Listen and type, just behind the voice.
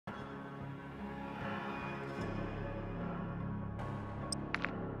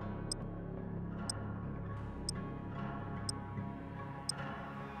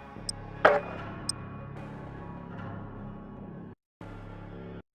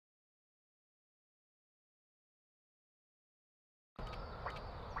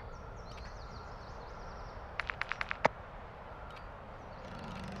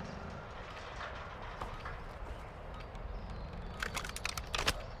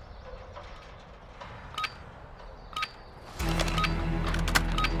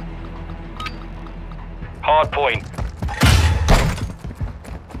hard point.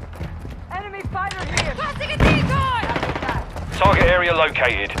 Enemy fighter here! Tossing a decoy! Target area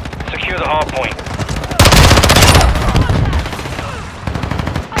located. Secure the hard point.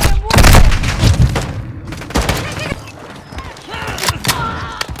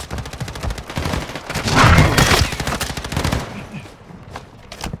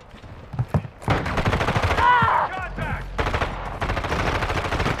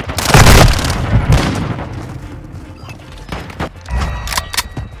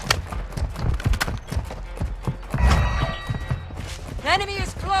 Enemy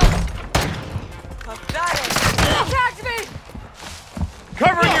is close! I've got it! Attack me!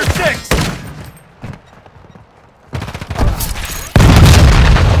 Covering your six!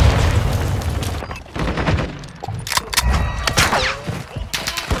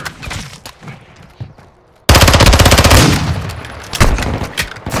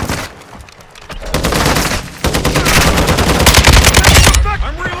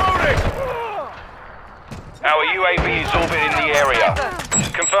 I'm reloading! Our UAV is orbiting the area.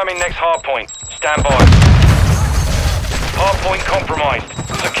 Confirming next hard point. Stand by. Hard point compromised.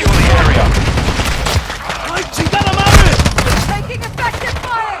 Secure the area. Taking effective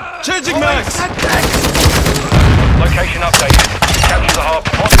fire! Changing max! Location updated. Capture the hard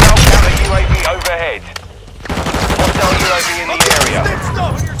point. Hostile counter UAV overhead. Hostile UAV in the area.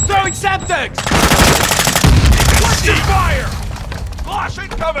 Throwing Semtex! Watch your fire! Flash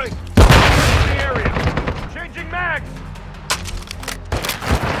incoming! In the area. Changing mags!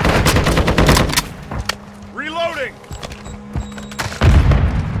 Reloading!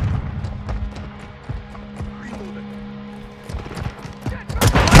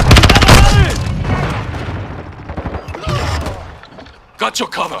 Got your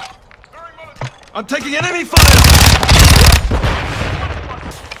cover! I'm taking enemy fire!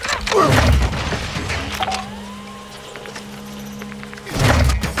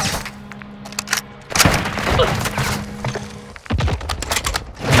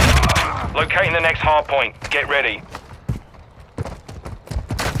 Locating the next hard point. Get ready.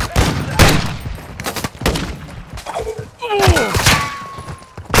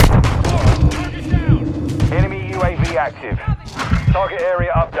 Enemy UAV active. Target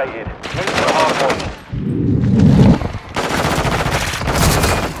area updated. Move to the hard point.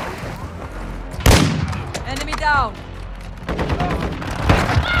 Enemy down!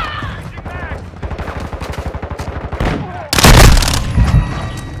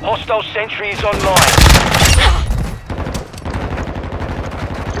 Hostile sentry is online.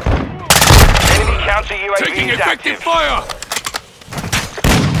 Enemy counter UAV Taking is effective active. fire!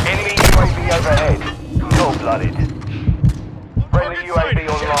 Enemy UAV overhead. Cold-blooded. Friendly UAV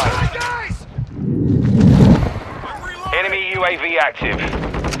online. Enemy UAV active.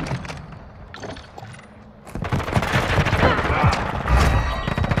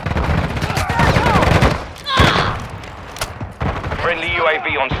 Friendly UAV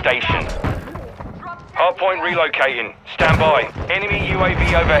on station. Hardpoint relocating. Stand by. Enemy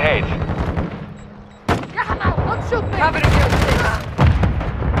UAV overhead. Don't shoot me! Cover your six!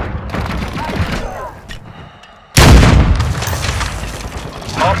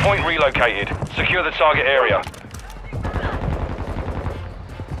 Hardpoint relocated. Secure the target area.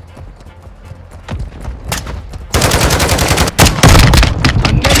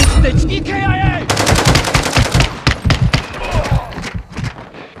 I'm getting stitched! EKIA!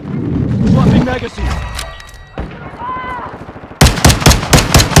 Swapping magazine!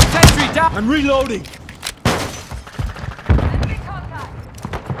 Sentry down! I'm reloading! Enemy contact!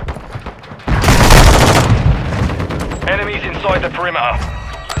 Enemies inside the perimeter.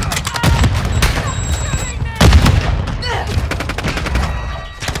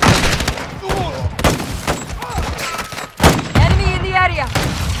 Enemy in the area!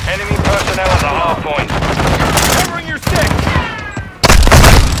 Enemy personnel at the hard point. Covering your six!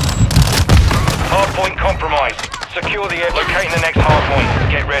 Hard point compromised. Secure the air. Locating the next hard point.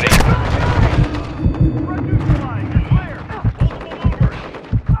 Get ready.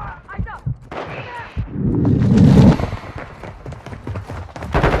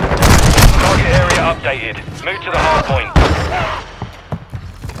 Target area updated. Move to the hard point.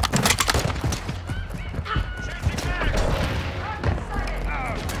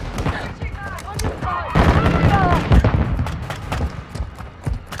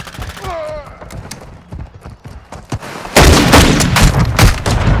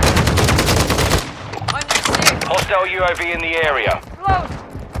 Hostile UAV in the area. Close!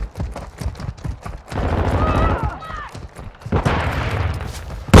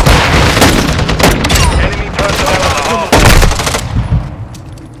 Enemy personnel at the hard point.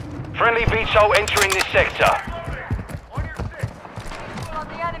 Friendly beach missile entering this sector. On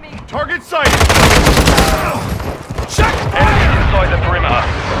the enemy. Target sighted! Check! Enemies inside the perimeter.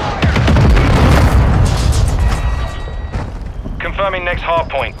 Confirming next hard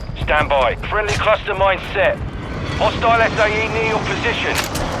point. Stand by. Friendly cluster mine set. Hostile SAE near your position.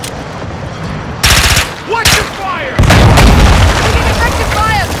 Watch your fire! Taking effective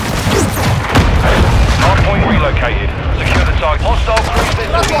fire. Hard point relocated. Secure the target. Hostile cruise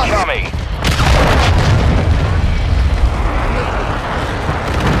missile incoming.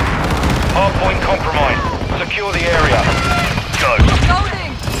 Hard point compromised. Secure the area. Go.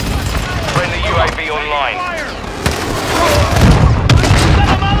 Loading. Friendly UAV online.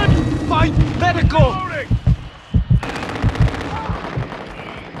 Find medical!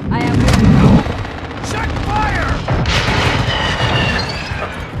 I am with you. Check fire!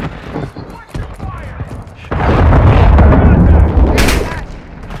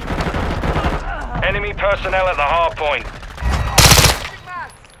 Enemy personnel at the hard point.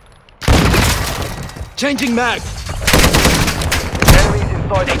 Changing mag! Enemies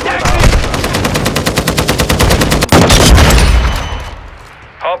inside the perimeter.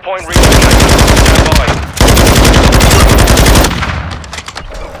 Hard point relocated. Stand by.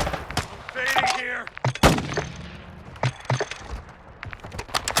 Fading here!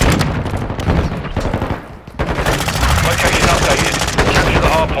 Location updated. Capture the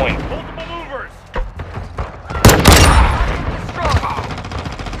hard point. Multiple movers!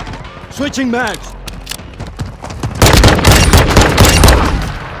 Destroy. Switching mags!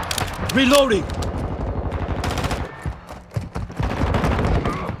 Reloading!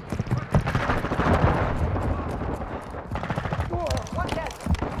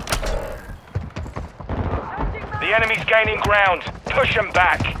 The enemy's gaining ground. Push them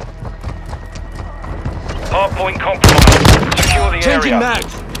back. Hard point compromised. Secure the Changing area.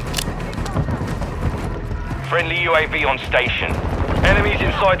 mags! Friendly UAV on station. Enemies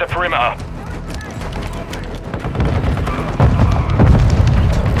inside the perimeter.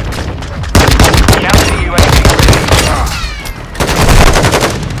 Counter UAV ready.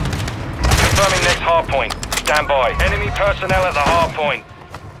 Confirming next hard point. Stand by. Enemy personnel at the hard point.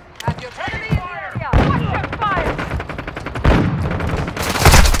 Have your enemy in the area. Watch your fire.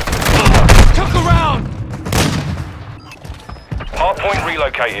 Took around! Hard point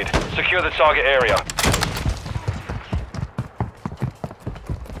relocated. Secure the target area.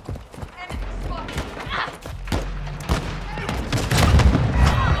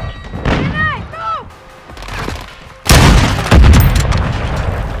 Grenade, move!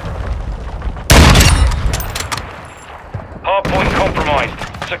 Hard point compromised.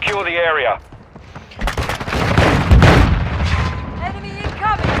 Secure the area. Enemy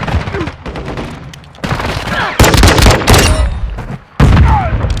incoming.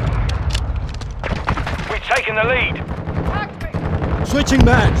 We've taken the lead. Switching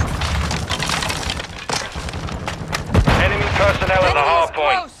mags! Enemy personnel at the hard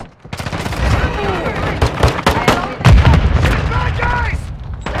point.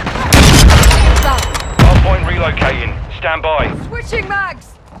 Hard point relocating. Stand by. Switching mags.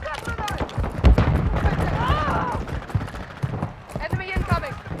 Enemy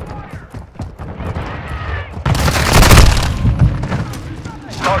incoming.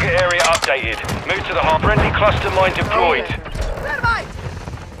 Target area updated. Move to the hard. Friendly cluster mine deployed. Dynamite.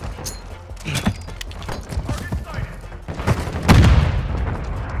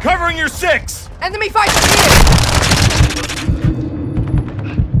 Covering your six! Enemy fighter here.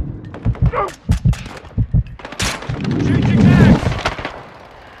 Changing mags!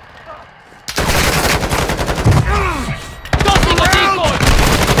 Dusting a decoy!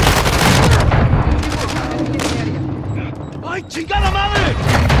 Ay, chingada madre!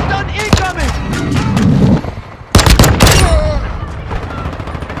 Done incoming!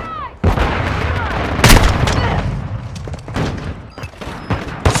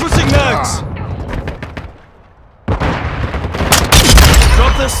 Switching mags!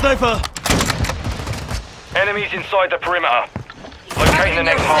 Drop the sniper! Enemies inside the perimeter. Locating the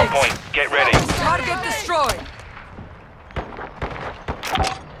next hard point. Get ready. Target destroyed.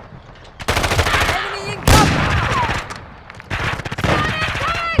 Enemy incoming.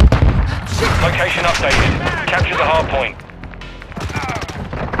 Location updated. Capture the hard point.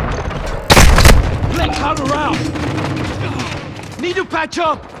 Let counter around! Need to patch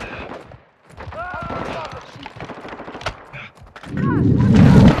up!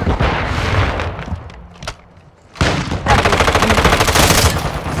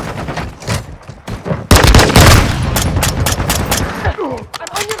 I'm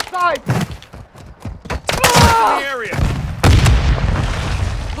on your side. The area!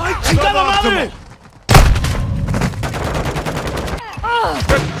 Fight! ¡Chingada madre!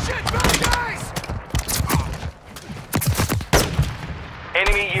 Shit, bad guys!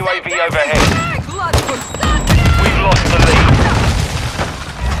 Enemy UAV overhead. Blood for We've lost the lead.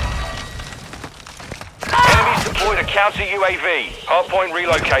 Enemies deployed a counter UAV. Hardpoint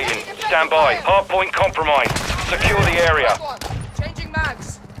relocating. Stand by. Hardpoint compromised. Secure the area. Changing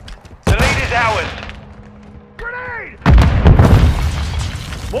mags. The lead is ours. Grenade!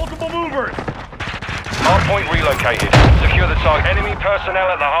 Multiple movers! Hardpoint relocated. Secure the target. Enemy personnel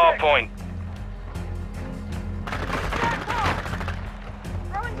at the hardpoint.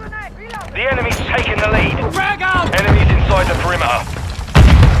 Throwing grenade. Reload. The enemy's taking the lead. Frag out! Enemies inside the perimeter.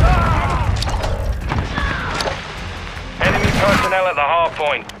 Enemy personnel at the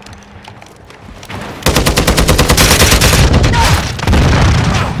hardpoint.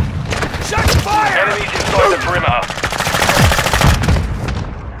 Shut fire! Enemies inside the perimeter.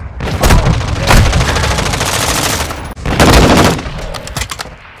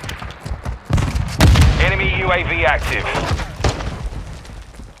 Enemy UAV active.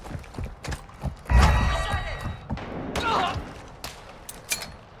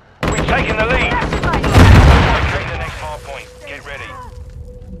 We've taken the lead. Okay, the next hard point. Get ready.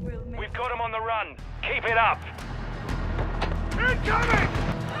 We've got them on the run. Keep it up. Incoming!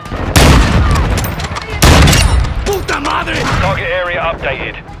 Puta madre! Target area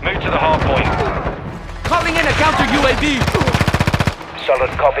updated. Move to the hard point. Calling in a counter UAV!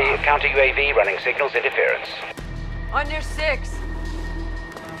 Solid copy. Counter UAV running signals interference. On your 6.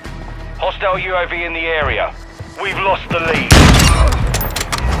 Hostile UAV in the area. We've lost the lead.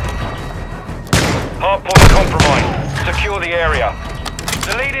 Hardpoint compromised. Secure the area.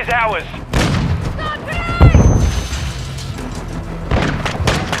 The lead is ours.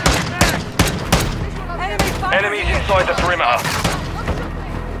 Enemies inside the perimeter.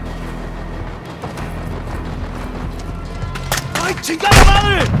 ¡Ay, chingada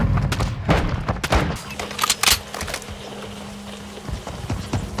madre!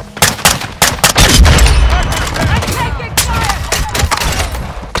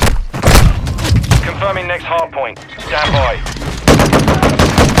 Confirming next hard point. Stand by.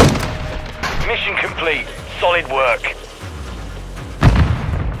 Mission complete. Solid work.